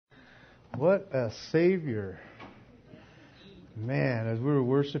What a Savior. Man, as we were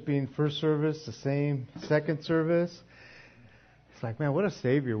worshiping first service, the same second service, it's like, man, what a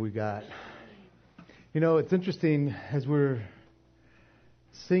Savior we got. You know, it's interesting as we're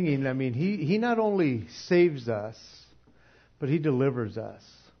singing, I mean, He not only saves us, but He delivers us.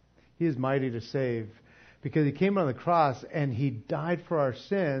 He is mighty to save because He came on the cross and He died for our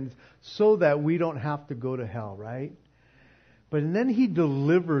sins so that we don't have to go to hell, right? But then He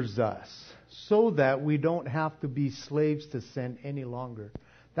delivers us so that we don't have to be slaves to sin any longer.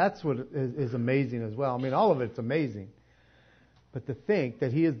 That's what is amazing as well. I mean, all of it's amazing. But to think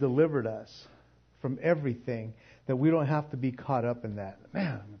that He has delivered us from everything, that we don't have to be caught up in that.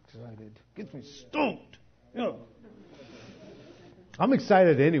 Man, I'm excited. Gets me stoked. You know. I'm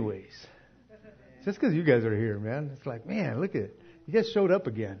excited anyways. Just because you guys are here, man. It's like, man, look at it. You guys showed up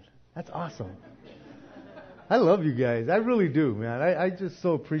again. That's awesome. I love you guys. I really do, man. I just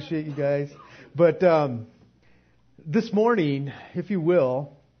so appreciate you guys. But this morning, if you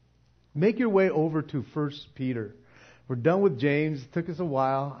will, make your way over to 1 Peter. We're done with James. It took us a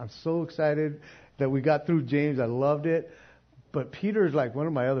while. I'm so excited that we got through James. I loved it. But Peter is like one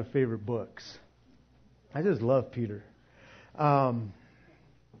of my other favorite books. I just love Peter.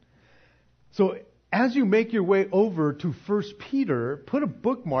 So as you make your way over to 1 Peter, put a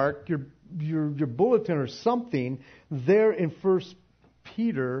bookmark, your bulletin or something there in 1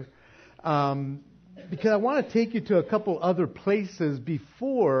 Peter, because I want to take you to a couple other places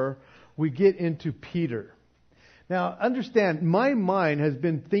before we get into Peter. Now, understand, my mind has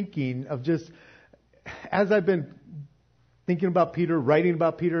been thinking of just, as I've been thinking about Peter, writing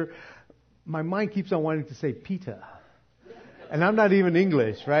about Peter, my mind keeps on wanting to say Peter. And I'm not even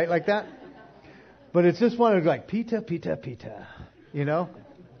English, right? Like that. But it's just one of like, Peter, you know?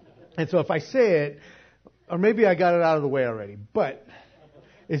 And so if I say it, or maybe I got it out of the way already, but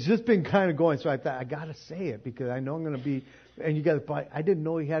it's just been kind of going. So I thought, I got to say it because I know I'm going to be, and you got to, I didn't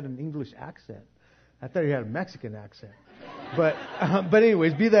know he had an English accent. I thought he had a Mexican accent. But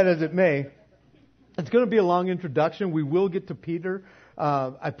anyways, be that as it may, it's going to be a long introduction. We will get to Peter.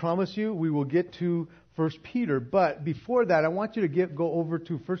 I promise you, we will get to 1 Peter. But before that, I want you to go over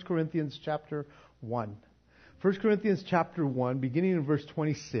to 1 Corinthians chapter 1. 1 Corinthians chapter 1, beginning in verse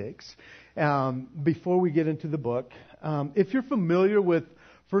 26, before we get into the book. If you're familiar with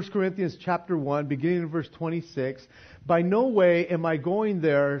 1 Corinthians chapter 1, beginning in verse 26, by no way am I going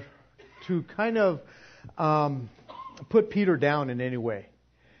there to kind of put Peter down in any way.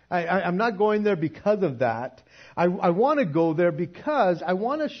 I'm not going there because of that. I want to go there because I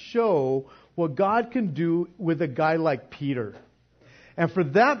want to show what God can do with a guy like Peter. And for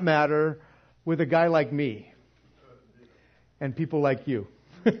that matter, with a guy like me. And people like you.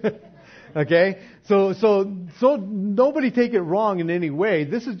 Okay? So nobody take it wrong in any way.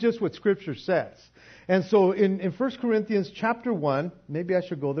 This is just what Scripture says. And so in 1 Corinthians chapter 1, maybe I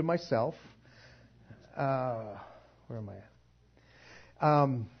should go there myself. Where am I at?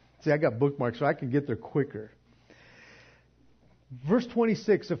 See, I got bookmarks so I can get there quicker. Verse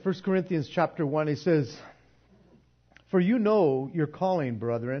 26 of 1 Corinthians chapter 1, he says, "For you know your calling,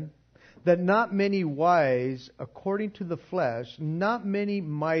 brethren, that not many wise according to the flesh, not many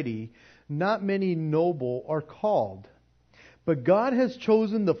mighty, not many noble are called. But God has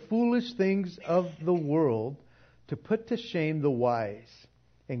chosen the foolish things of the world to put to shame the wise.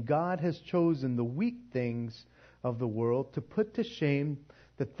 And God has chosen the weak things of the world to put to shame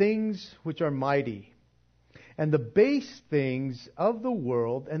the things which are mighty. And the base things of the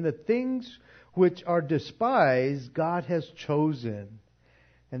world and the things which are despised God has chosen.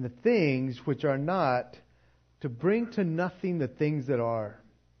 And the things which are not, to bring to nothing the things that are,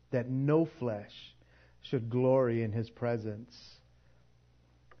 that no flesh should glory in His presence.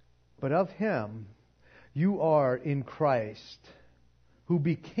 But of Him you are in Christ, who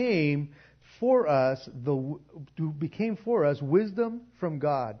became for us wisdom from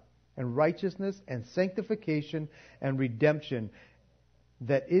God, and righteousness and sanctification and redemption,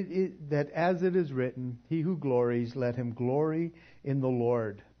 that as it is written, he who glories, let him glory in the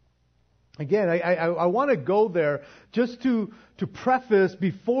Lord." Again, I want to go there just to preface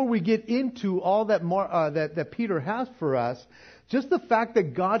before we get into all that Peter has for us, just the fact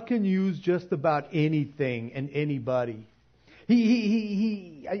that God can use just about anything and anybody.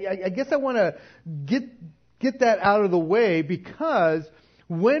 I guess I want to get that out of the way, because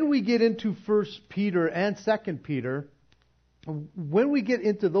when we get into 1 Peter and 2 Peter, when we get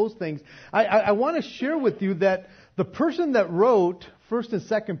into those things, I want to share with you that the person that wrote 1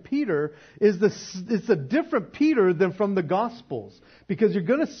 and 2 Peter is a different Peter than from the Gospels. Because you're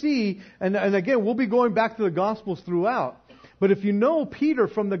going to see, and again, we'll be going back to the Gospels throughout, But if you know Peter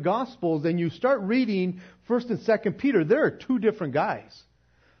from the Gospels and you start reading 1st and 2nd Peter, there are two different guys.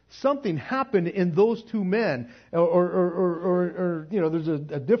 Something happened in those two men, or there's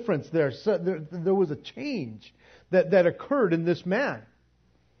a difference there. So there was a change that occurred in this man.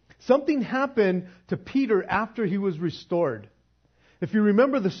 Something happened to Peter after he was restored. If you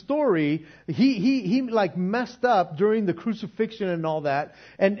remember the story, he like messed up during the crucifixion and all that,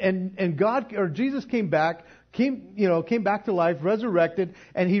 and God or Jesus came back to life, resurrected,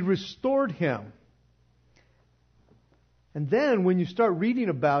 and He restored him. And then when you start reading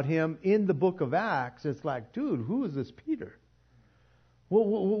about him in the book of Acts, it's like, dude, who is this Peter?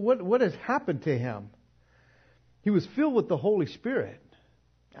 What has happened to him? He was filled with the Holy Spirit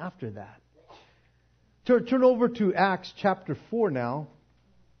after that. Turn over to Acts chapter 4 now.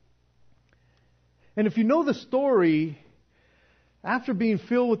 And if you know the story, after being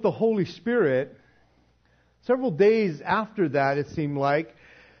filled with the Holy Spirit, several days after that, it seemed like,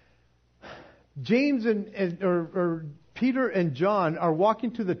 James or Peter and John are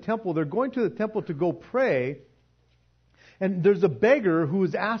walking to the temple. They're going to the temple to go pray. And there's a beggar who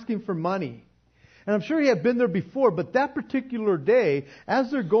is asking for money. And I'm sure he had been there before, but that particular day, as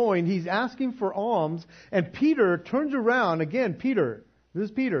they're going, he's asking for alms. And Peter turns around. Again, this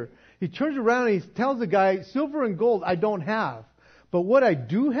is Peter. He turns around and he tells the guy, silver and gold I don't have. But what I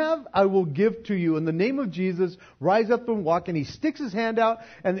do have, I will give to you. In the name of Jesus, rise up and walk. And he sticks his hand out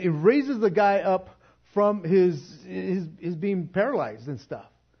and he raises the guy up from his being paralyzed and stuff.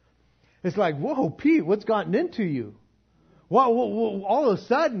 It's like, whoa, Pete, what's gotten into you? Well, all of a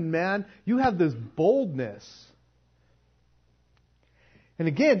sudden, man, you have this boldness. And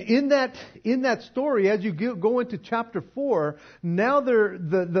again, in that story, as you go into chapter 4, now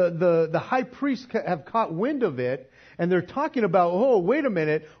the high priests have caught wind of it, and they're talking about, oh, wait a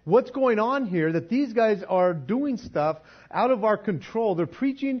minute, what's going on here? That these guys are doing stuff out of our control. They're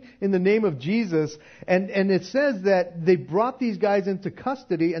preaching in the name of Jesus, and it says that they brought these guys into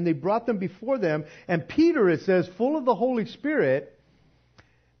custody, and they brought them before them, and Peter, it says, full of the Holy Spirit,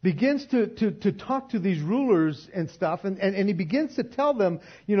 begins to talk to these rulers and stuff, and he begins to tell them,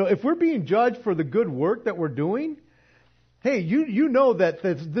 if we're being judged for the good work that we're doing, hey, you know that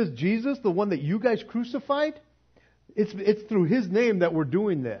this Jesus, the one that you guys crucified, it's through His name that we're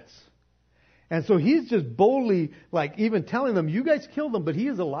doing this. And so he's just boldly, like, even telling them, you guys killed him, but He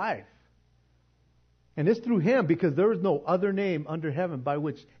is alive. And it's through Him, because there is no other name under heaven by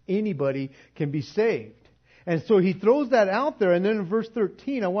which anybody can be saved. And so he throws that out there. And then in verse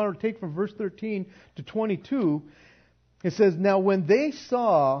 13, I want to take from verse 13 to 22, it says, now when they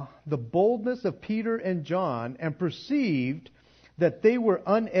saw the boldness of Peter and John and perceived that they were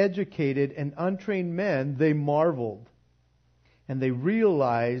uneducated and untrained men, they marveled. And they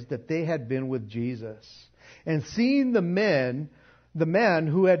realized that they had been with Jesus. And seeing the man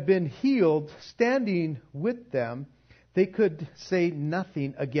who had been healed standing with them, they could say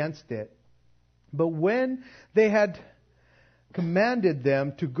nothing against it. But when they had commanded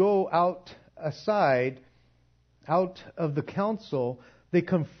them to go out of the council, they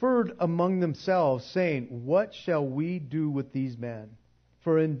conferred among themselves, saying, what shall we do with these men?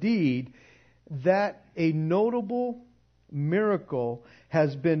 For indeed, that a notable miracle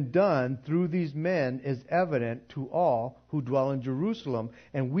has been done through these men is evident to all who dwell in Jerusalem,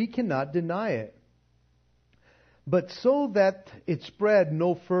 and we cannot deny it. But so that it spread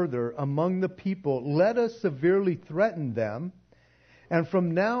no further among the people, let us severely threaten them. And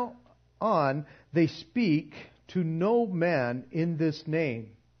from now on, they speak to no man in this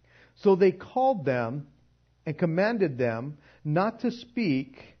name. So they called them and commanded them not to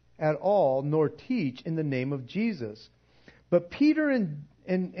speak at all, nor teach in the name of Jesus. But Peter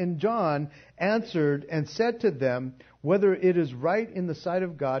and John answered and said to them, whether it is right in the sight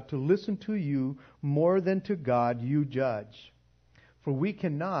of God to listen to you more than to God, you judge. For we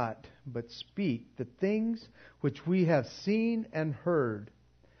cannot but speak the things which we have seen and heard.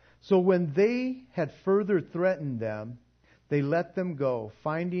 So when they had further threatened them, they let them go,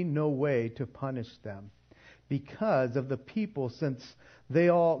 finding no way to punish them, because of the people, since they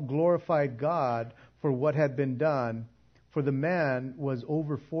all glorified God for what had been done. For the man was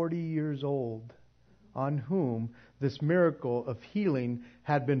over 40 years old, on whom this miracle of healing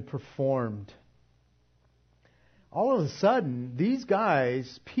had been performed. All of a sudden, these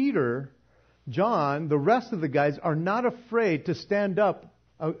guys, Peter, John, the rest of the guys, are not afraid to stand up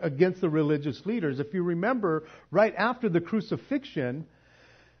against the religious leaders. If you remember, right after the crucifixion,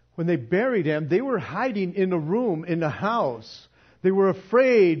 when they buried him, they were hiding in a room in a house. They were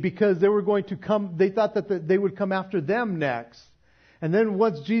afraid because they were going to come. They thought that they would come after them next. And then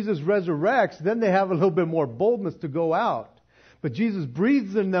once Jesus resurrects, then they have a little bit more boldness to go out. But Jesus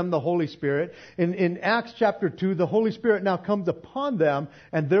breathes in them the Holy Spirit. In Acts chapter 2, the Holy Spirit now comes upon them,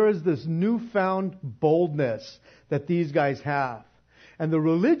 and there is this newfound boldness that these guys have. And the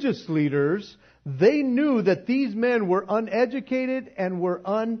religious leaders, they knew that these men were uneducated and were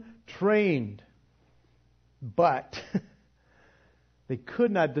untrained. But they could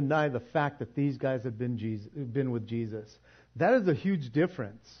not deny the fact that these guys had been with Jesus. That is a huge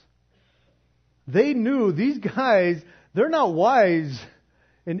difference. They knew these guys, they're not wise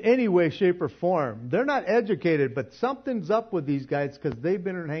in any way, shape, or form. They're not educated, but something's up with these guys because they've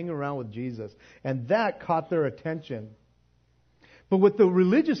been hanging around with Jesus. And that caught their attention. But what the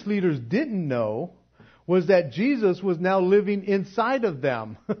religious leaders didn't know was that Jesus was now living inside of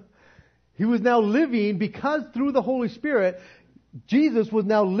them. He was now living, because through the Holy Spirit, Jesus was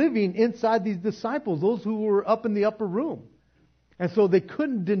now living inside these disciples, those who were up in the upper room. And so they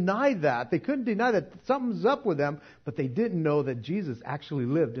couldn't deny that. They couldn't deny that something's up with them, but they didn't know that Jesus actually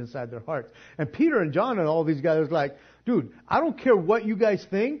lived inside their hearts. And Peter and John and all these guys are like, dude, I don't care what you guys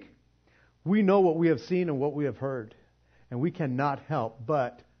think. We know what we have seen and what we have heard. And we cannot help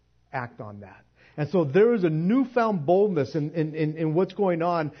but act on that. And so there is a newfound boldness in what's going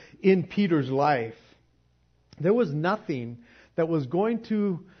on in Peter's life. There was nothing that was going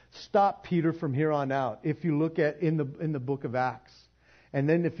to stop Peter from here on out. If you look at in the book of Acts, and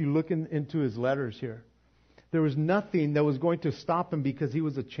then if you look into his letters here, there was nothing that was going to stop him because he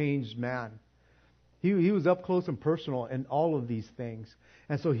was a changed man. He was up close and personal in all of these things,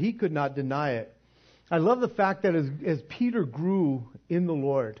 and so he could not deny it. I love the fact that as Peter grew in the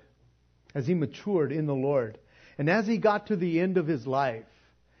Lord, as he matured in the Lord, and as he got to the end of his life,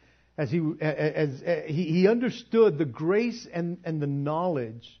 as he understood the grace and the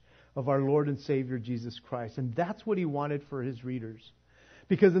knowledge of our Lord and Savior Jesus Christ. And that's what he wanted for his readers.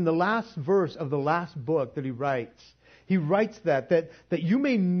 Because in the last verse of the last book that he writes that you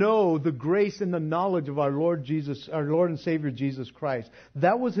may know the grace and the knowledge of our Lord and Savior Jesus Christ.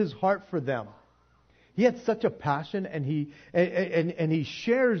 That was his heart for them. He had such a passion, and he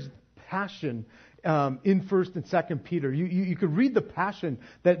shares passion in 1st and 2nd Peter. You could read the passion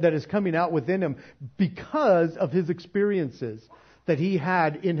that is coming out within him because of his experiences that he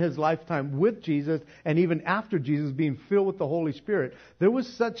had in his lifetime with Jesus, and even after Jesus being filled with the Holy Spirit. There was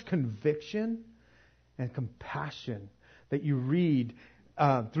such conviction and compassion that you read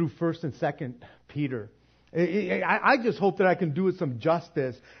through 1st and 2nd Peter. I just hope that I can do it some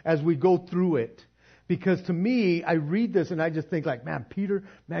justice as we go through it. Because to me, I read this and I just think like, man, Peter,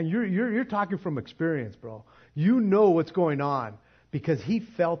 man, you're talking from experience, bro. You know what's going on because he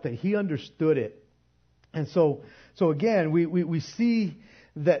felt it. He understood it. And so again, we see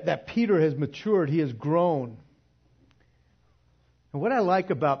that Peter has matured. He has grown. And what I like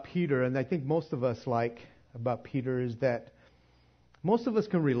about Peter, and I think most of us like about Peter, is that most of us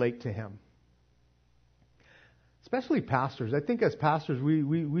can relate to him. Especially pastors. I think as pastors,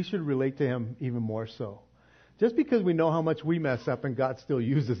 we should relate to him even more so. Just because we know how much we mess up and God still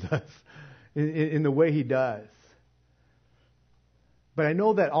uses us in the way he does. But I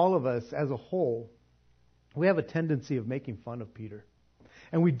know that all of us as a whole, we have a tendency of making fun of Peter.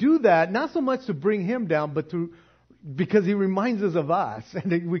 And we do that not so much to bring him down, but because he reminds us of us.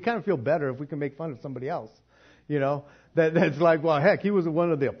 And we kind of feel better if we can make fun of somebody else. You know, that's like, well, heck, he was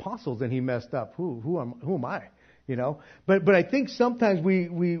one of the apostles and he messed up. Who am I? You know, but I think sometimes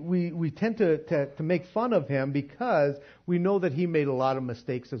we tend to make fun of him because we know that he made a lot of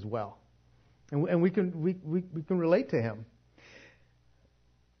mistakes as well, and we can relate to him.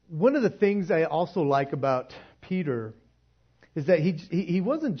 One of the things I also like about Peter is that he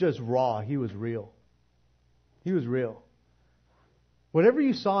wasn't just raw; he was real. He was real. Whatever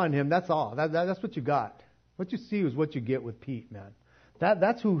you saw in him, that's all. That's what you got. What you see is what you get with Pete, man.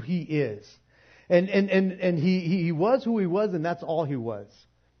 That's who he is. And he was who he was, and that's all he was.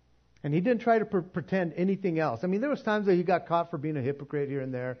 And he didn't try to pretend anything else. I mean, there was times that he got caught for being a hypocrite here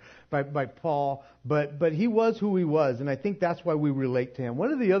and there by Paul, but he was who he was, and I think that's why we relate to him.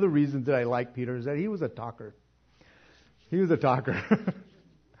 One of the other reasons that I like Peter is that he was a talker. He was a talker.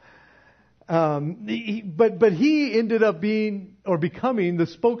 But he ended up becoming the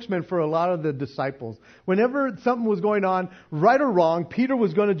spokesman for a lot of the disciples. Whenever something was going on, right or wrong, Peter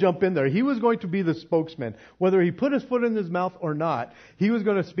was going to jump in there. He was going to be the spokesman. Whether he put his foot in his mouth or not, he was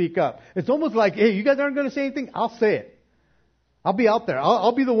going to speak up. It's almost like, hey, you guys aren't going to say anything? I'll say it. I'll be out there.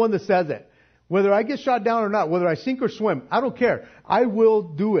 I'll be the one that says it. Whether I get shot down or not, whether I sink or swim, I don't care. I will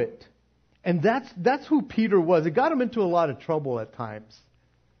do it. And that's who Peter was. It got him into a lot of trouble at times.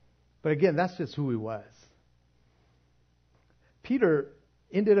 But again, that's just who he was. Peter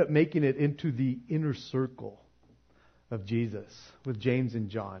ended up making it into the inner circle of Jesus with James and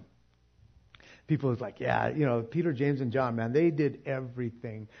John. People was like, yeah, Peter, James, and John, man, they did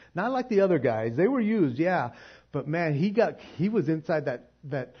everything. Not like the other guys. They were used, yeah. But man, he was inside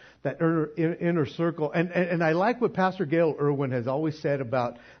that inner circle. And I like what Pastor Gail Irwin has always said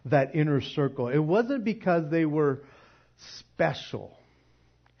about that inner circle. It wasn't because they were special.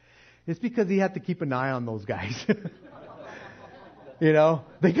 It's because he had to keep an eye on those guys.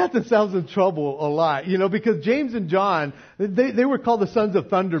 They got themselves in trouble a lot, because James and John, they were called the sons of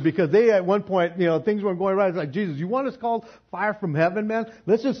thunder because they at one point, things weren't going right. It's like, Jesus, you want us called fire from heaven, man?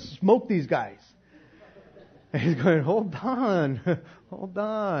 Let's just smoke these guys. And he's going, hold on.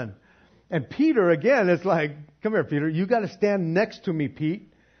 And Peter, again, it's like, come here, Peter, you got to stand next to me, Pete.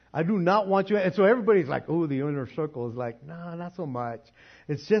 I do not want you. And so everybody's like, oh, the inner circle is like, no, not so much.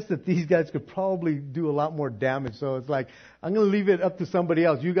 It's just that these guys could probably do a lot more damage. So it's like, I'm going to leave it up to somebody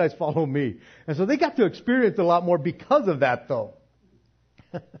else. You guys follow me. And so they got to experience a lot more because of that, though.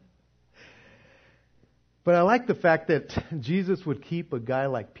 But I like the fact that Jesus would keep a guy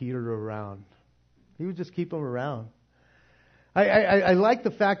like Peter around. He would just keep him around. I like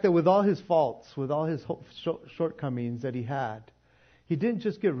the fact that with all his faults, with all his shortcomings that he had, he didn't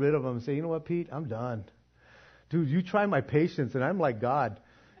just get rid of him and say, you know what, Pete, I'm done. Dude, you try my patience and I'm like God,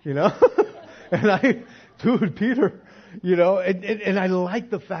 And Peter, and I like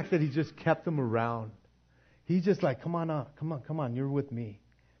the fact that he just kept him around. He's just like, come on, you're with me.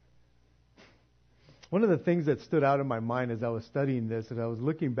 One of the things that stood out in my mind as I was studying this, as I was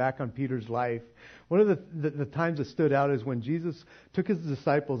looking back on Peter's life, one of the times that stood out is when Jesus took his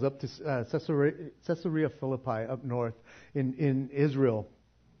disciples up to Caesarea Philippi up north in Israel.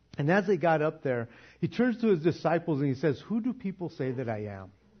 And as they got up there, he turns to his disciples and he says, who do people say that I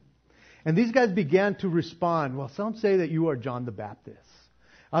am? And these guys began to respond, well, some say that you are John the Baptist.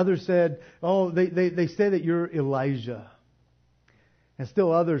 Others said, they say that you're Elijah. And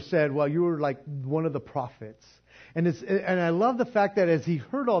still others said, well, you were like one of the prophets. And I love the fact that as he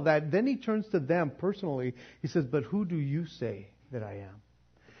heard all that, then he turns to them personally. He says, but who do you say that I am?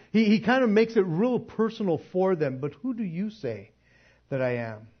 He kind of makes it real personal for them. But who do you say that I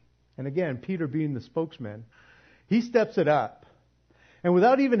am? And again, Peter being the spokesman, he steps it up. And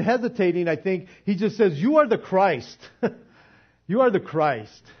without even hesitating, I think, he just says, you are the Christ. You are the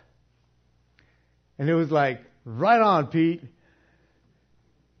Christ. And it was like, right on, Pete.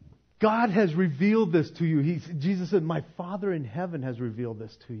 God has revealed this to you. Jesus said, my Father in heaven has revealed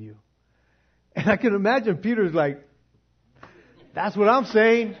this to you. And I can imagine Peter's like, that's what I'm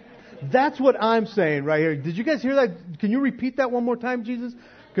saying. That's what I'm saying right here. Did you guys hear that? Can you repeat that one more time, Jesus?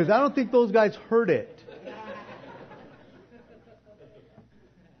 Because I don't think those guys heard it.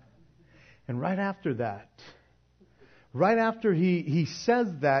 And right after that, right after he says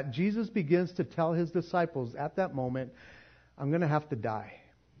that, Jesus begins to tell his disciples at that moment, I'm going to have to die.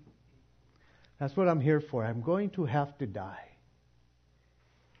 That's what I'm here for. I'm going to have to die.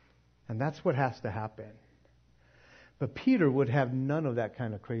 And that's what has to happen. But Peter would have none of that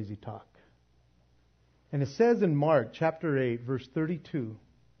kind of crazy talk. And it says in Mark chapter 8, verse 32,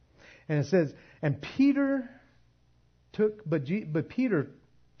 and it says, and Peter took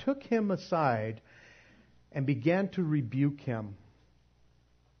him aside and began to rebuke him.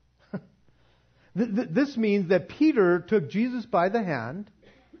 This means that Peter took Jesus by the hand,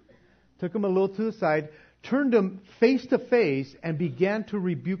 took him a little to the side, turned him face to face, and began to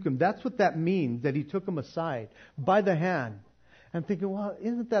rebuke him. That's what that means, that he took him aside by the hand. I'm thinking, well,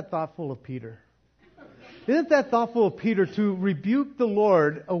 isn't that thoughtful of Peter? Isn't that thoughtful of Peter to rebuke the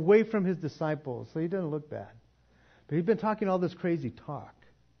Lord away from his disciples so he doesn't look bad? But he'd been talking all this crazy talk.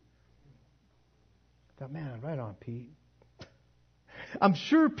 I thought, man, right on, Pete. I'm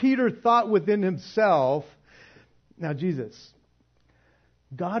sure Peter thought within himself, now Jesus,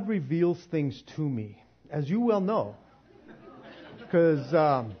 God reveals things to me, as you well know,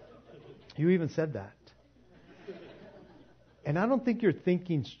 because you even said that. And I don't think you're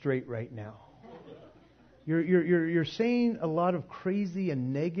thinking straight right now. You're saying a lot of crazy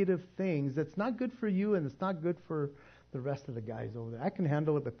and negative things that's not good for you and it's not good for the rest of the guys over there. I can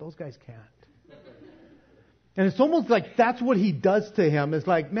handle it, but those guys can't. And it's almost like that's what he does to him. It's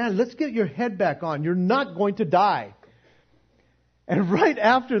like, man, let's get your head back on. You're not going to die. And right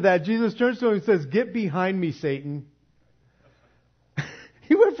after that, Jesus turns to him and says, get behind me, Satan.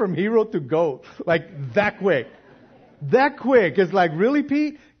 He went from hero to goat, like that quick. That quick. It's like, really,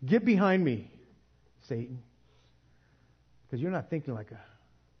 Pete? Get behind me, Satan. Because you're not thinking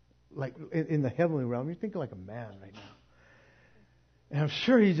like in the heavenly realm, you're thinking like a man right now. And I'm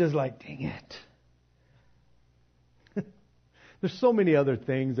sure he's just like, dang it. There's so many other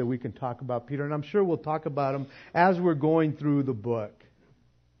things that we can talk about Peter, and I'm sure we'll talk about them as we're going through the book.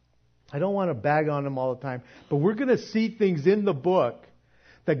 I don't want to bag on him all the time, but we're going to see things in the book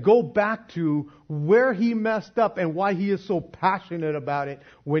that go back to where he messed up and why he is so passionate about it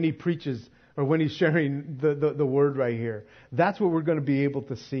when he preaches or when he's sharing the word right here. That's what we're going to be able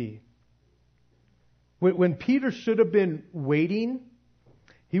to see. When Peter should have been waiting,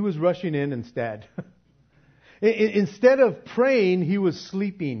 he was rushing in instead. Instead of praying, he was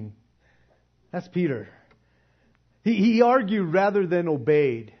sleeping. That's Peter. He argued rather than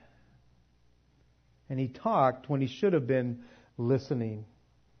obeyed. And he talked when he should have been listening.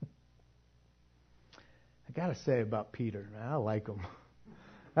 I got to say about Peter, man, I like him.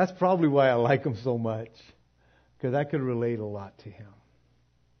 That's probably why I like him so much. Because I could relate a lot to him.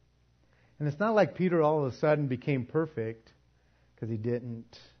 And it's not like Peter all of a sudden became perfect, because he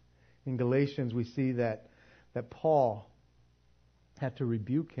didn't. In Galatians, we see that Paul had to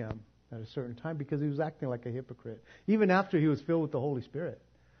rebuke him at a certain time because he was acting like a hypocrite, even after he was filled with the Holy Spirit.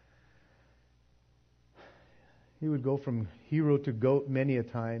 He would go from hero to goat many a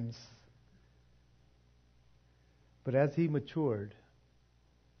times. But as he matured,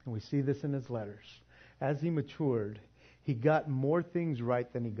 and we see this in his letters, as he matured, he got more things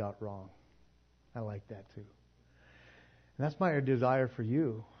right than he got wrong. I like that too. And that's my desire for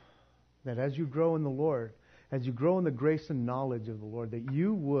you, that as you grow in the Lord, as you grow in the grace and knowledge of the Lord, that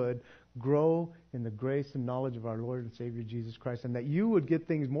you would grow in the grace and knowledge of our Lord and Savior Jesus Christ, and that you would get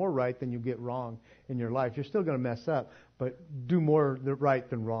things more right than you get wrong in your life. You're still going to mess up, but do more right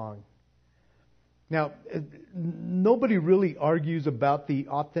than wrong. Now, nobody really argues about the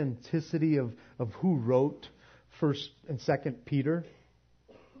authenticity of who wrote 1st and 2nd Peter.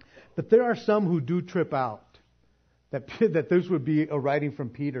 But there are some who do trip out that this would be a writing from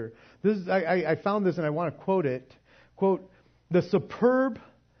Peter. I found this and I want to quote it. Quote, "The superb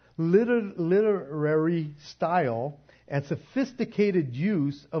literary style and sophisticated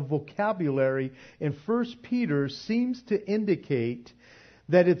use of vocabulary in 1 Peter seems to indicate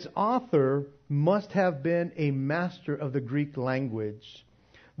that its author must have been a master of the Greek language.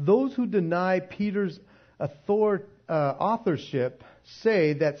 Those who deny Peter's authorship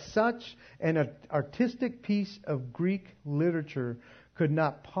say that such an artistic piece of Greek literature could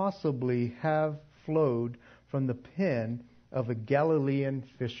not possibly have flowed from the pen of a Galilean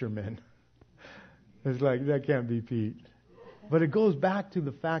fisherman." It's like, that can't be Pete. But it goes back to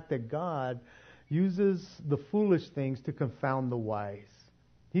the fact that God uses the foolish things to confound the wise.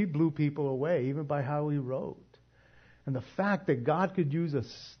 He blew people away, even by how he wrote. And the fact that God could use a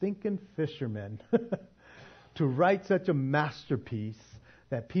stinking fisherman to write such a masterpiece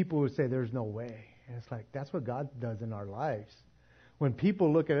that people would say, there's no way. And it's like, that's what God does in our lives. When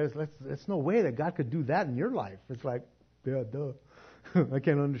people look at us, there's no way that God could do that in your life. It's like, yeah, duh. I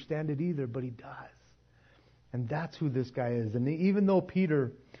can't understand it either, but He does. And that's who this guy is. And even though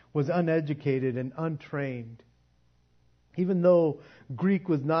Peter was uneducated and untrained, even though Greek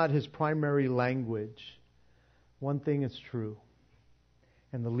was not his primary language, one thing is true.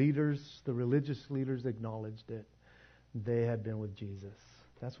 And the religious leaders acknowledged it. They had been with Jesus.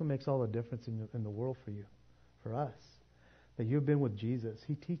 That's what makes all the difference in the world for you, for us. That you've been with Jesus.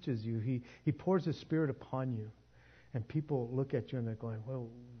 He teaches you. He pours His Spirit upon you. And people look at you and they're going, well,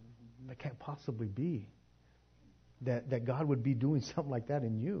 that can't possibly be. That God would be doing something like that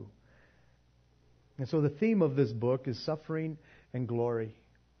in you. And so the theme of this book is suffering and glory.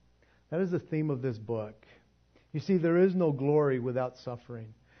 That is the theme of this book. You see, there is no glory without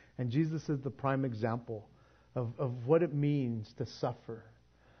suffering. And Jesus is the prime example of what it means to suffer,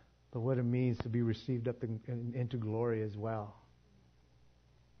 but what it means to be received up into glory as well.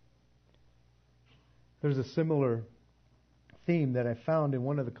 There's a similar theme that I found in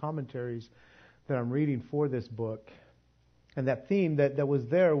one of the commentaries that I'm reading for this book. And that theme that was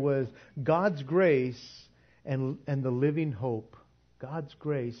there was God's grace and the living hope. God's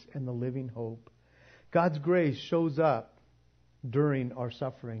grace and the living hope. God's grace shows up during our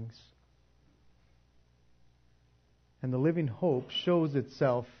sufferings. And the living hope shows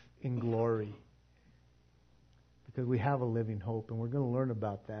itself in glory. Because we have a living hope, and we're going to learn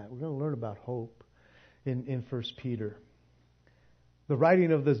about that. We're going to learn about hope in 1 Peter. The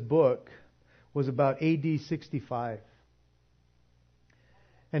writing of this book was about AD 65.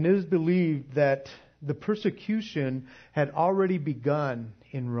 And it is believed that the persecution had already begun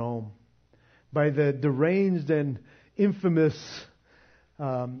in Rome by the deranged and infamous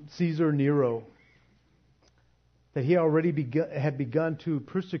Caesar Nero. That he already had begun to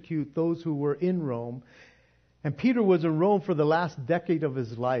persecute those who were in Rome. And Peter was in Rome for the last decade of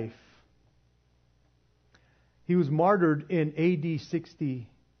his life. He was martyred in AD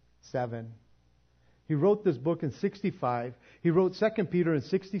 67. He wrote this book in 65. He wrote 2 Peter in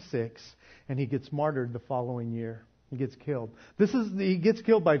 66, and he gets martyred the following year. He gets killed. He gets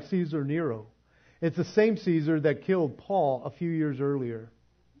killed by Caesar Nero. It's the same Caesar that killed Paul a few years earlier.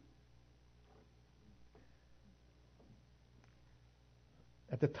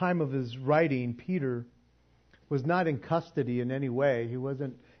 At the time of his writing, Peter was not in custody in any way. He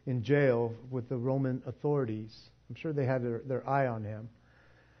wasn't in jail with the Roman authorities. I'm sure they had their eye on him.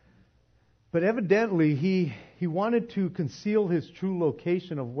 But evidently, he wanted to conceal his true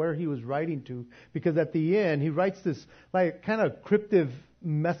location of where he was writing to, because at the end, he writes this like kind of cryptic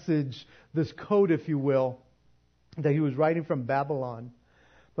message, this code, if you will, that he was writing from Babylon.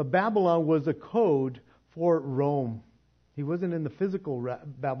 But Babylon was a code for Rome. He wasn't in the physical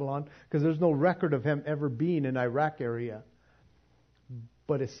Babylon, because there's no record of him ever being in Iraq area.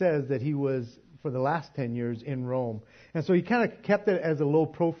 But it says that he was, for the last 10 years, in Rome. And so he kind of kept it as a low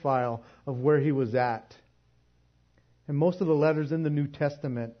profile of where he was at. And most of the letters in the New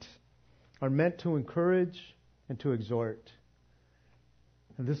Testament are meant to encourage and to exhort.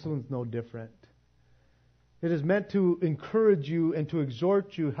 And this one's no different. It is meant to encourage you and to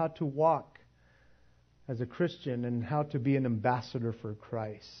exhort you how to walk as a Christian and how to be an ambassador for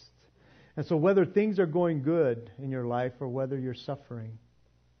Christ. And so whether things are going good in your life or whether you're suffering,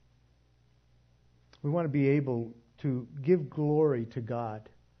 we want to be able to give glory to God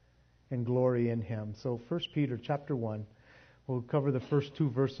and glory in Him. So 1 Peter chapter 1, we'll cover the first 2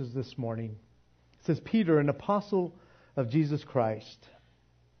 verses this morning. It says, Peter, an apostle of Jesus Christ,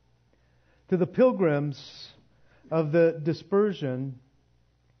 to the pilgrims of the dispersion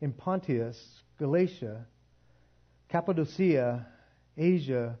in Pontus, Galatia, Cappadocia,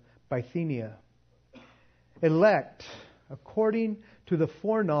 Asia, Bithynia, elect according to the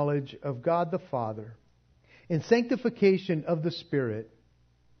foreknowledge of God the Father, in sanctification of the Spirit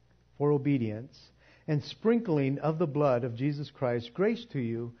for obedience, and sprinkling of the blood of Jesus Christ, grace to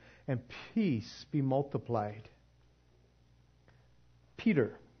you and peace be multiplied.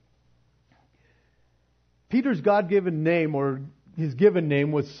 Peter's God-given name, or his given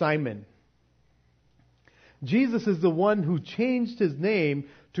name, was Simon. Jesus is the one who changed his name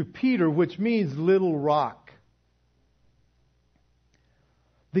to Peter, which means little rock.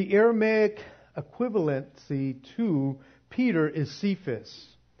 The Aramaic equivalency to Peter is Cephas.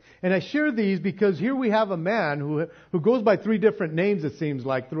 And I share these because here we have a man who goes by 3 different names, it seems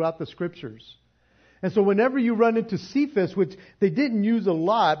like, throughout the Scriptures. And so whenever you run into Cephas, which they didn't use a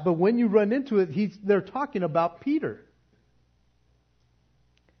lot, but when you run into it, they're talking about Peter.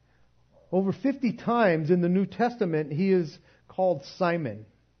 Over 50 times in the New Testament, he is called Simon.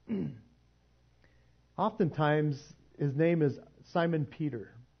 Oftentimes, his name is Simon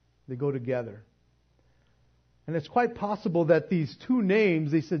Peter. They go together. And it's quite possible that these 2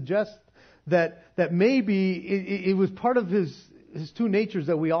 names, they suggest that maybe it was part of his 2 natures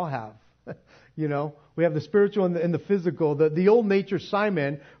that we all have. You know, we have the spiritual and the physical. The old nature,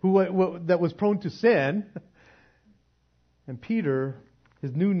 Simon, that was prone to sin. And Peter,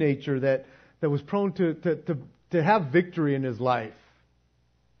 his new nature that was prone to have victory in his life.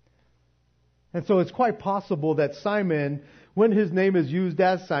 And so it's quite possible that Simon, when his name is used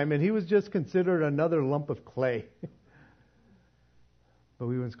as Simon, he was just considered another lump of clay. But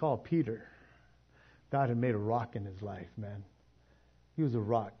he was called Peter. God had made a rock in his life, man. He was a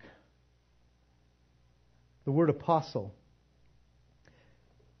rock. The word apostle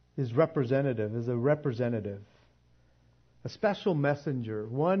is a representative. A special messenger,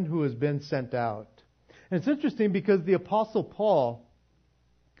 one who has been sent out. And it's interesting because the Apostle Paul,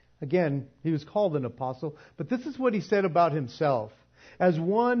 again, he was called an apostle, but this is what he said about himself. As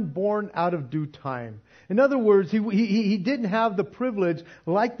one born out of due time. In other words, he didn't have the privilege,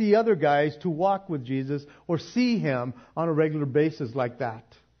 like the other guys, to walk with Jesus or see Him on a regular basis like that.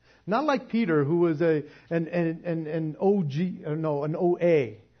 Not like Peter, who was an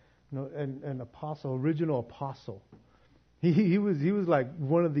OA, an apostle, original apostle. He was like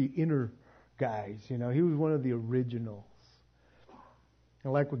one of the inner guys, you know. He was one of the originals. I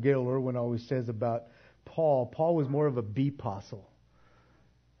like what Gail Irwin always says about Paul. Paul was more of a B-apostle.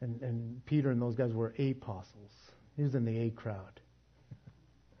 And Peter and those guys were A-apostles. He was in the A crowd.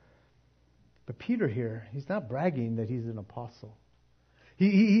 But Peter here, he's not bragging that he's an apostle.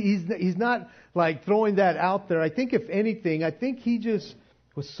 He's not like throwing that out there. I think if anything, he just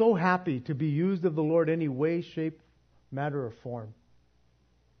was so happy to be used of the Lord any way, shape, matter, or form.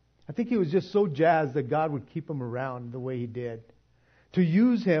 I think he was just so jazzed that God would keep him around the way He did, to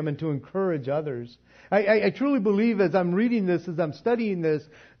use him and to encourage others. I truly believe, as I'm reading this, as I'm studying this,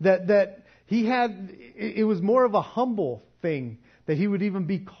 that it was more of a humble thing that he would even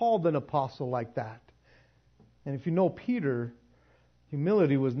be called an apostle like that. And if you know Peter,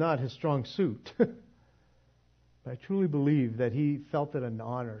 humility was not his strong suit. But I truly believe that he felt it an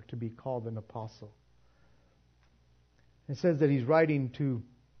honor to be called an apostle. It says that he's writing to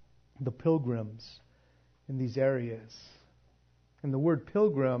the pilgrims in these areas. And the word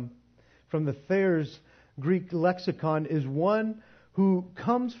pilgrim from the Thayer's Greek lexicon is one who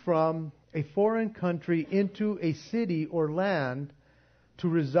comes from a foreign country into a city or land to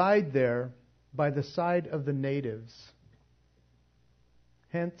reside there by the side of the natives.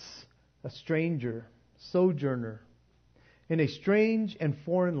 Hence, a stranger, sojourner, in a strange and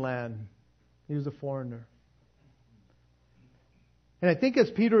foreign land. He was a foreigner. And I think as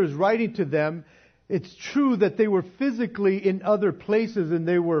Peter is writing to them, it's true that they were physically in other places and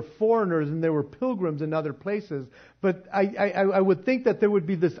they were foreigners and they were pilgrims in other places. But I would think that there would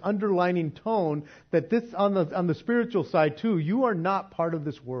be this underlining tone that this on the spiritual side too, you are not part of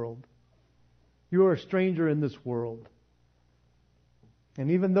this world. You are a stranger in this world.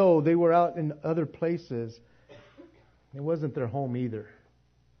 And even though they were out in other places, it wasn't their home either.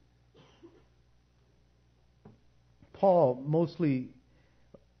 Paul mostly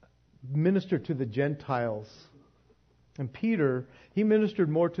ministered to the Gentiles. And Peter, he ministered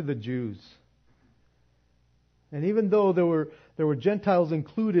more to the Jews. And even though there were Gentiles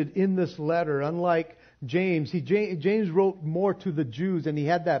included in this letter, unlike James, James wrote more to the Jews, and he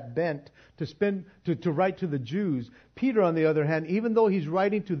had that bent to write to the Jews. Peter, on the other hand, even though he's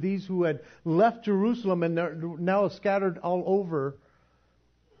writing to these who had left Jerusalem and are now scattered all over,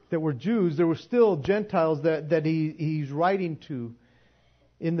 that were Jews, there were still Gentiles that he's writing to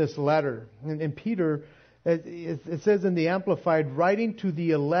in this letter. And Peter, it says in the Amplified, writing to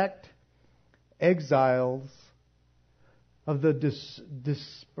the elect exiles of the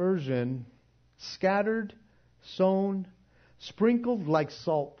dispersion, scattered, sown, sprinkled like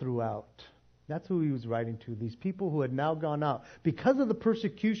salt throughout. That's who he was writing to, these people who had now gone out. Because of the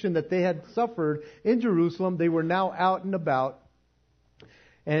persecution that they had suffered in Jerusalem, they were now out and about,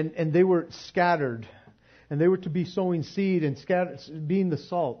 and they were scattered. And they were to be sowing seed and being the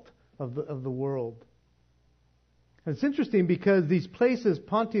salt of the world. And it's interesting because these places,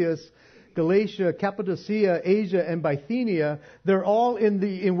 Pontus, Galatia, Cappadocia, Asia, and Bithynia, they're all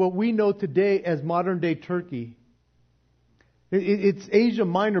in what we know today as modern-day Turkey. It's Asia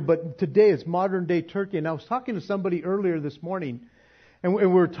Minor, but today it's modern-day Turkey. And I was talking to somebody earlier this morning, and we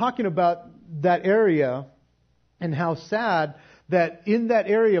were talking about that area and how sad that in that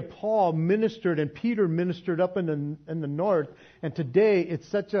area Paul ministered and Peter ministered up in the north, and today it's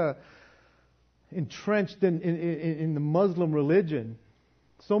such a entrenched in the Muslim religion,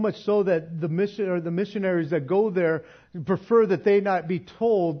 so much so that the missionaries that go there prefer that they not be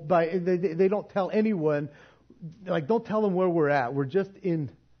told they don't tell anyone, like, don't tell them where we're at. We're just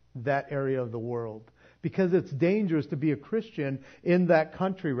in that area of the world because it's dangerous to be a Christian in that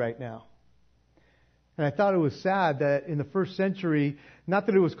country right now. And I thought it was sad that in the first century, not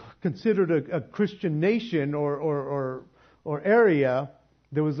that it was considered a Christian nation or area,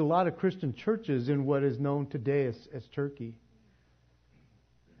 there was a lot of Christian churches in what is known today as Turkey.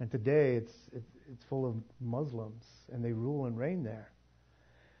 And today it's full of Muslims, and they rule and reign there.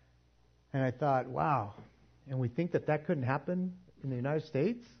 And I thought, wow, and we think that couldn't happen in the United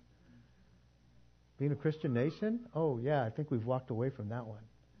States? Being a Christian nation? Oh yeah, I think we've walked away from that one.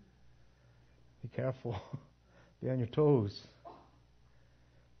 Be careful. Be on your toes.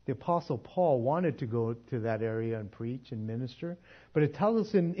 The Apostle Paul wanted to go to that area and preach and minister, but it tells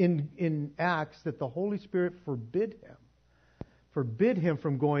us in Acts that the Holy Spirit forbid him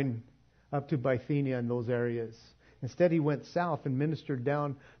from going up to Bithynia and those areas. Instead, he went south and ministered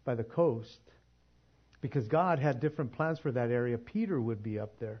down by the coast because God had different plans for that area. Peter would be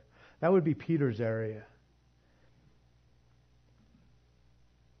up there. That would be Peter's area.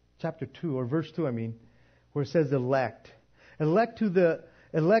 Chapter 2, or verse 2, where it says elect. Elect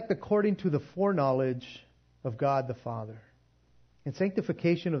according to the foreknowledge of God the Father. And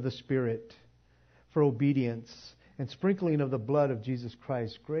sanctification of the Spirit for obedience. And sprinkling of the blood of Jesus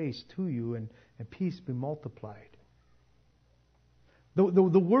Christ. Grace to you and peace be multiplied. The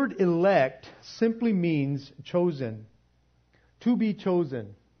word elect simply means chosen. To be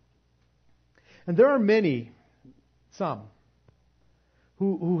chosen. And there are many, some,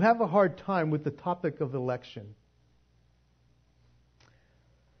 who have a hard time with the topic of election.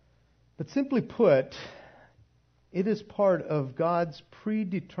 But simply put, it is part of God's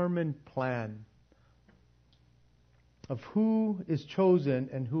predetermined plan of who is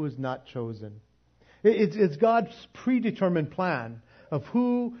chosen and who is not chosen. It's God's predetermined plan of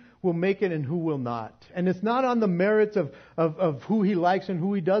who will make it and who will not. And it's not on the merits of who he likes and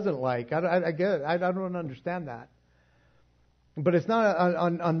who he doesn't like. I get it. I don't understand that. But it's not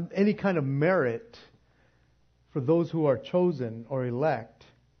on any kind of merit for those who are chosen or elect.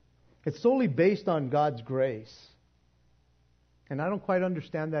 It's solely based on God's grace. And I don't quite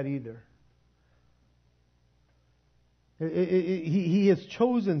understand that either. He has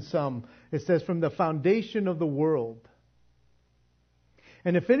chosen some, it says, from the foundation of the world.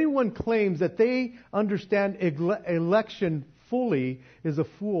 And if anyone claims that they understand election fully, is a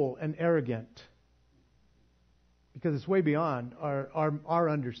fool and arrogant. Because it's way beyond our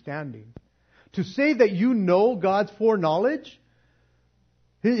understanding. To say that you know God's foreknowledge,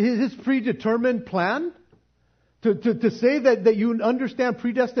 His predetermined plan, to say that you understand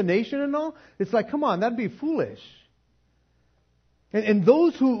predestination and all, it's like, come on, that'd be foolish. And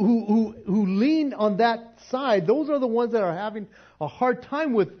those who lean on that side, those are the ones that are having a hard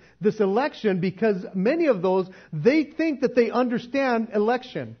time with this election, because many of those, they think that they understand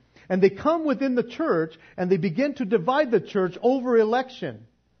election. And they come within the church and they begin to divide the church over election.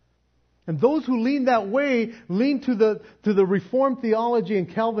 And those who lean that way lean to the Reformed theology and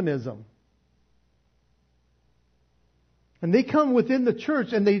Calvinism. And they come within the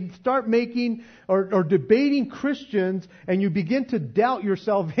church and they start making or debating Christians, and you begin to doubt your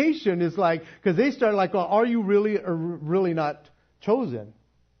salvation. Is like, because they start like, well, are you really or really not chosen?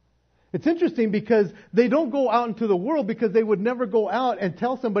 It's interesting because they don't go out into the world, because they would never go out and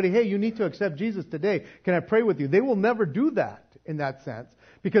tell somebody, hey, you need to accept Jesus today. Can I pray with you? They will never do that in that sense.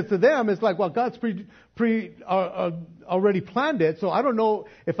 Because to them, it's like, well, God's already planned it, so I don't know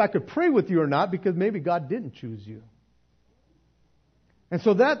if I could pray with you or not, because maybe God didn't choose you. And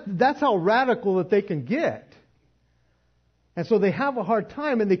so that's how radical that they can get. And so they have a hard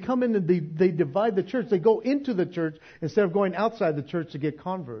time, and they come in and they divide the church. They go into the church instead of going outside the church to get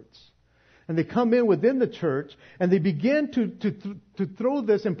converts. And they come in within the church, and they begin to throw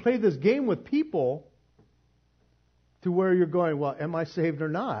this and play this game with people to where you're going, well, am I saved or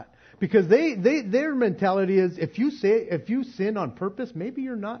not? Because their mentality is, if you sin on purpose, maybe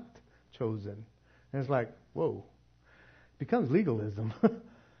you're not chosen. And it's like, whoa. It becomes legalism.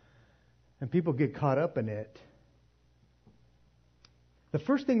 And people get caught up in it. The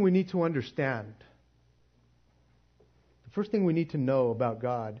first thing we need to understand, the first thing we need to know about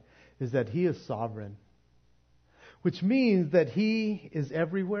God is that He is sovereign. Which means that He is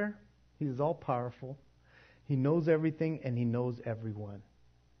everywhere. He is all powerful. He knows everything and He knows everyone.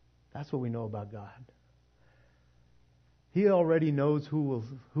 That's what we know about God. He already knows who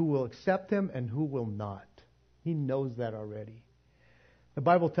will accept Him and who will not. He knows that already. The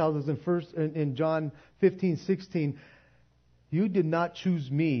Bible tells us in John 15:16, you did not choose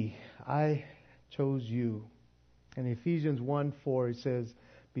me, I chose you. And Ephesians 1:4, it says,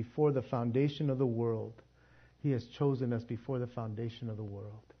 before the foundation of the world, He has chosen us before the foundation of the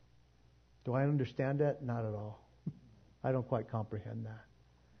world. Do I understand that? Not at all. I don't quite comprehend that.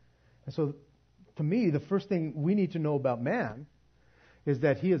 And so, to me, the first thing we need to know about man is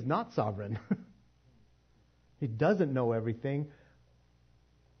that he is not sovereign. He doesn't know everything,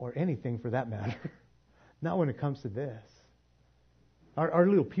 or anything for that matter. Not when it comes to this. Our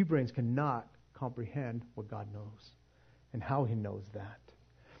little pea brains cannot comprehend what God knows and how He knows that.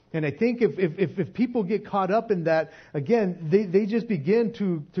 And I think if people get caught up in that, again, they just begin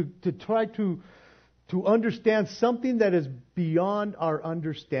to try to understand something that is beyond our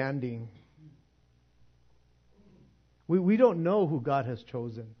understanding. We don't know who God has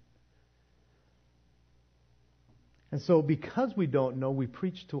chosen. And so because we don't know, we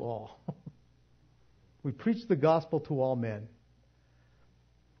preach to all. We preach the gospel to all men.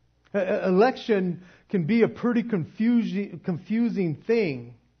 Election can be a pretty confusing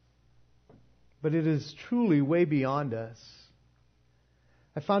thing, but it is truly way beyond us.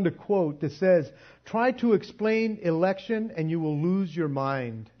 I found a quote that says, try to explain election and you will lose your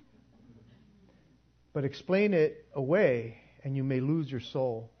mind. But explain it away and you may lose your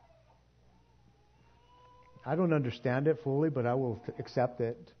soul. I don't understand it fully, but I will accept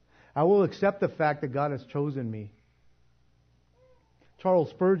it. I will accept the fact that God has chosen me.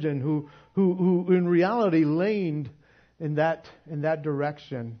 Charles Spurgeon, who in reality leaned in that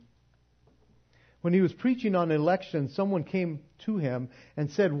direction. When he was preaching on election, someone came to him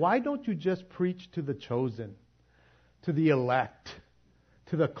and said, why don't you just preach to the chosen, to the elect,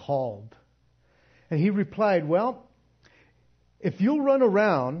 to the called? And he replied, well, if you'll run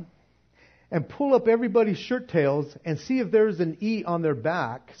around and pull up everybody's shirt tails and see if there's an E on their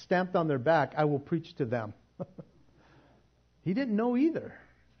back, stamped on their back, I will preach to them. He didn't know either.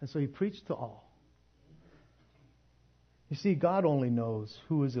 And so he preached to all. You see, God only knows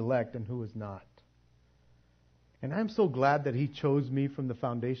who is elect and who is not. And I'm so glad that He chose me from the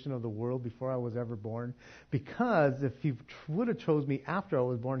foundation of the world before I was ever born, because if He would have chose me after I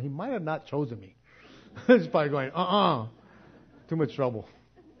was born, He might have not chosen me. He's probably going, too much trouble.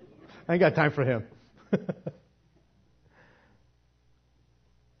 I ain't got time for him.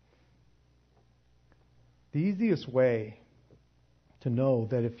 The easiest way to know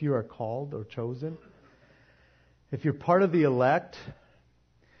that if you are called or chosen, if you're part of the elect,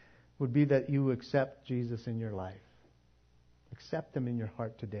 would be that you accept Jesus in your life. Accept Him in your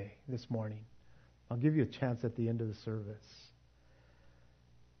heart today, this morning. I'll give you a chance at the end of the service.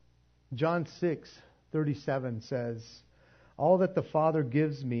 John 6:37 says, "All that the Father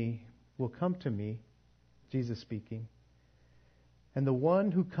gives me will come to me," Jesus speaking, "and the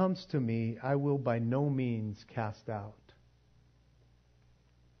one who comes to me I will by no means cast out."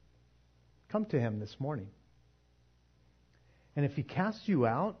 Come to Him this morning. And if He casts you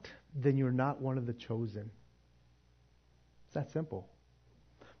out, then you're not one of the chosen. It's that simple.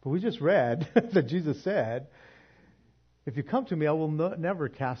 But we just read that Jesus said, "If you come to me, I will never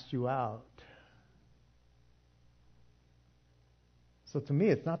cast you out." So to me,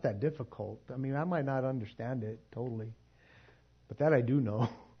 it's not that difficult. I mean, I might not understand it totally, but that I do know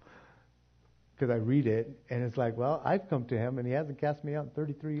because I read it, and it's like, well, I've come to Him, and He hasn't cast me out in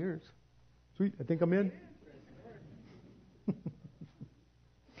 33 years. Sweet, I think I'm in.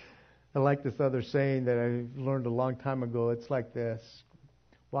 I like this other saying that I learned a long time ago. It's like this: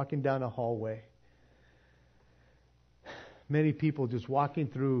 walking down a hallway. Many people just walking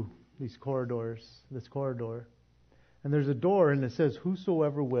through this corridor, and there's a door, and it says,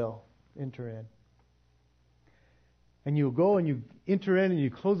 "Whosoever will, enter in." And you go and you enter in, and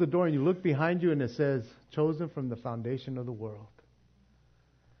you close the door, and you look behind you, and it says, "Chosen from the foundation of the world."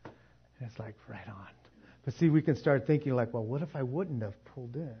 And it's like, right on. But see, we can start thinking like, well, what if I wouldn't have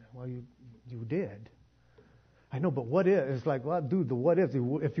pulled in? Well, you did. I know, but what if? It's like, well, dude, the what ifs.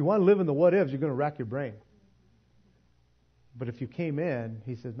 If you want to live in the what ifs, you're going to rack your brain. But if you came in,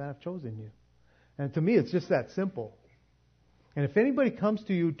 He says, "Man, I've chosen you." And to me, it's just that simple. And if anybody comes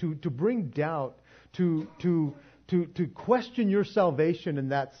to you to bring doubt, to question your salvation in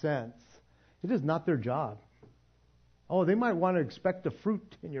that sense, it is not their job. Oh, they might want to expect a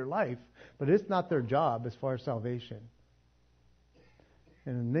fruit in your life, but it's not their job as far as salvation.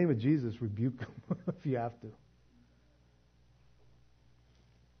 And in the name of Jesus, rebuke them if you have to.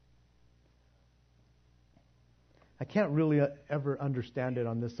 I can't really ever understand it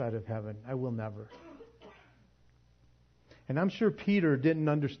on this side of heaven. I will never. And I'm sure Peter didn't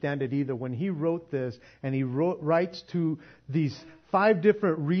understand it either when he wrote this, and he writes to these 5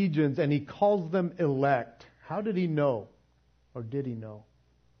 different regions, and he calls them elect. How did he know? Or did he know?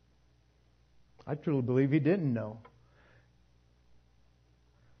 I truly believe he didn't know.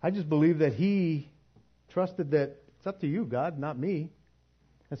 I just believe that he trusted that it's up to you, God, not me.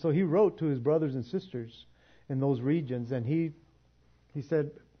 And so he wrote to his brothers and sisters in those regions, and he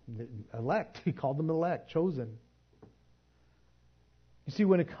said, elect. He called them elect, chosen. You see,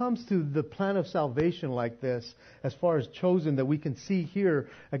 when it comes to the plan of salvation like this, as far as chosen that we can see here,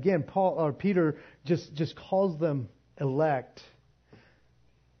 again, Peter just calls them elect.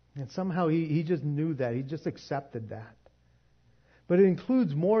 And somehow he just knew that. He just accepted that. But it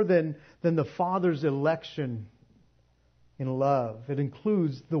includes more than the Father's election in love. It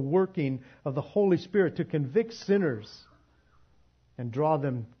includes the working of the Holy Spirit to convict sinners and draw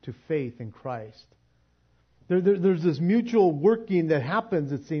them to faith in Christ. There's this mutual working that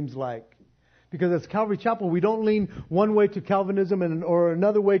happens, it seems like. Because as Calvary Chapel, we don't lean one way to Calvinism or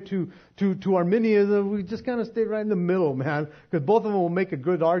another way to Arminianism. We just kind of stay right in the middle, man. Because both of them will make a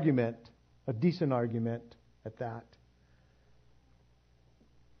good argument, a decent argument at that.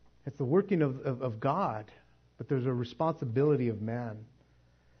 It's the working of God, but there's a responsibility of man.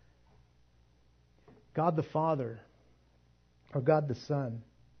 God the Father, or God the Son,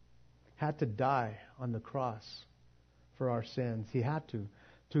 had to die on the cross for our sins. He had to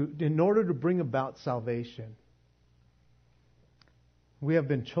in order to bring about salvation. We have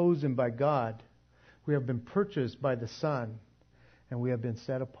been chosen by God. We have been purchased by the Son. And we have been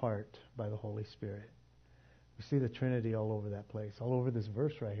set apart by the Holy Spirit. We see the Trinity all over that place, all over this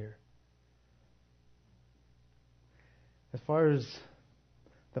verse right here. As far as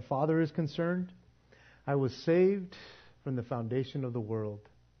the Father is concerned, I was saved from the foundation of the world.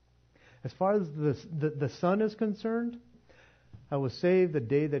 As far as the Son is concerned, I was saved the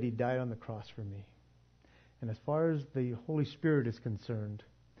day that He died on the cross for me. And as far as the Holy Spirit is concerned,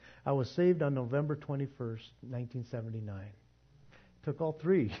 I was saved on November 21st, 1979. It took all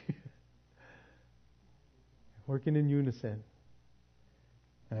 3. working in unison.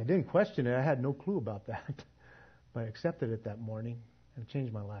 And I didn't question it. I had no clue about that. But I accepted it that morning and it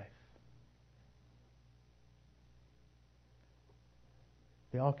changed my life.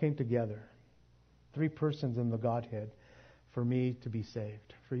 They all came together. 3 persons in the Godhead for me to be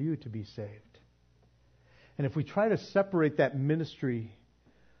saved, for you to be saved. And if we try to separate that ministry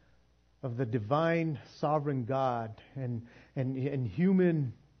of the divine sovereign God and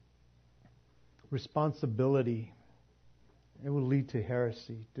human responsibility, it will lead to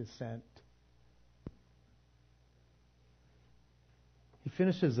heresy, dissent. He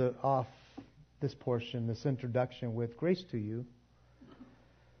finishes off this portion, this introduction, with grace to you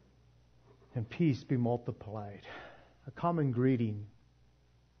and peace be multiplied. A common greeting.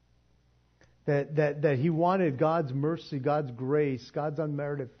 That he wanted God's mercy, God's grace, God's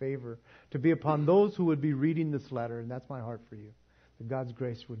unmerited favor to be upon those who would be reading this letter. And that's my heart for you. That God's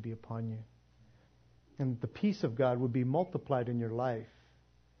grace would be upon you. And the peace of God would be multiplied in your life.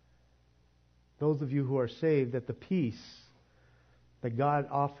 Those of you who are saved, that the peace that God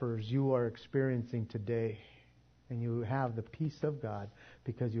offers, you are experiencing today. And you have the peace of God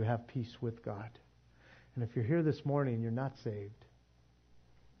because you have peace with God. And if you're here this morning and you're not saved,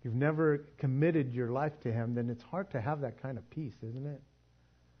 you've never committed your life to Him, then it's hard to have that kind of peace, isn't it?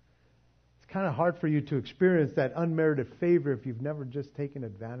 It's kind of hard for you to experience that unmerited favor if you've never just taken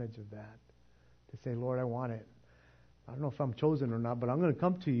advantage of that. To say, Lord, I want it. I don't know if I'm chosen or not, but I'm going to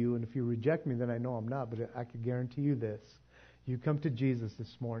come to you, and if you reject me, then I know I'm not. But I can guarantee you this. You come to Jesus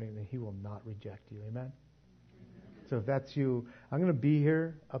this morning, and He will not reject you. Amen? So if that's you, I'm going to be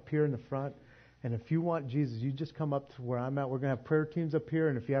here, up here in the front. And if you want Jesus, you just come up to where I'm at. We're going to have prayer teams up here.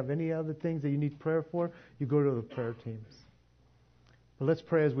 And if you have any other things that you need prayer for, you go to the prayer teams. But let's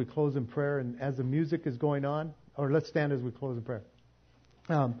pray as we close in prayer. And as the music is going on, or let's stand as we close in prayer.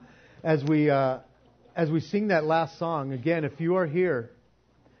 As we sing that last song, again, if you are here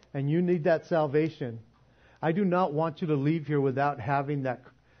and you need that salvation, I do not want you to leave here without having that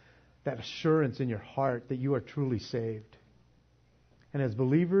assurance in your heart that you are truly saved. And as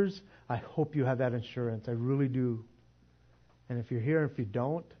believers, I hope you have that assurance. I really do. And if you're here, if you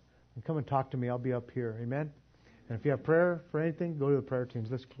don't, then come and talk to me. I'll be up here. Amen? And if you have prayer for anything, go to the prayer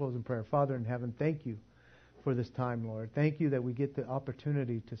teams. Let's close in prayer. Father in heaven, thank you for this time, Lord. Thank you that we get the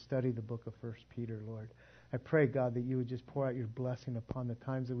opportunity to study the book of 1 Peter, Lord. I pray, God, that you would just pour out your blessing upon the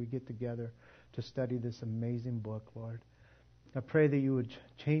times that we get together to study this amazing book, Lord. I pray that you would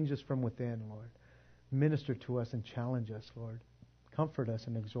change us from within, Lord. Minister to us and challenge us, Lord. Comfort us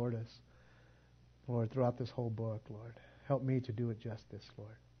and exhort us, Lord, throughout this whole book, Lord. Help me to do it justice,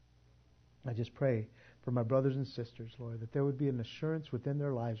 Lord. I just pray for my brothers and sisters, Lord, that there would be an assurance within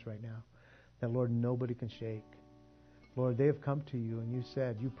their lives right now that, Lord, nobody can shake. Lord, they have come to you and you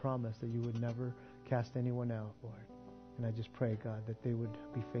said, you promised that you would never cast anyone out, Lord. And I just pray, God, that they would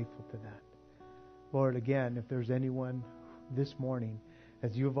be faithful to that. Lord, again, if there's anyone this morning,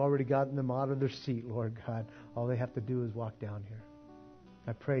 as you have already gotten them out of their seat, Lord God, all they have to do is walk down here.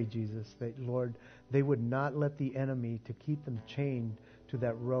 I pray, Jesus, that, Lord, they would not let the enemy to keep them chained to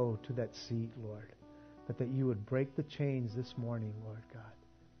that row, to that seat, Lord, but that you would break the chains this morning, Lord God,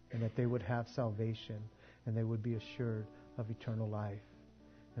 and that they would have salvation and they would be assured of eternal life.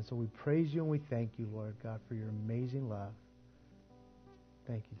 And so we praise you and we thank you, Lord God, for your amazing love.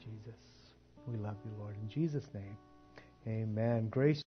 Thank you, Jesus. We love you, Lord. In Jesus' name, amen. Grace.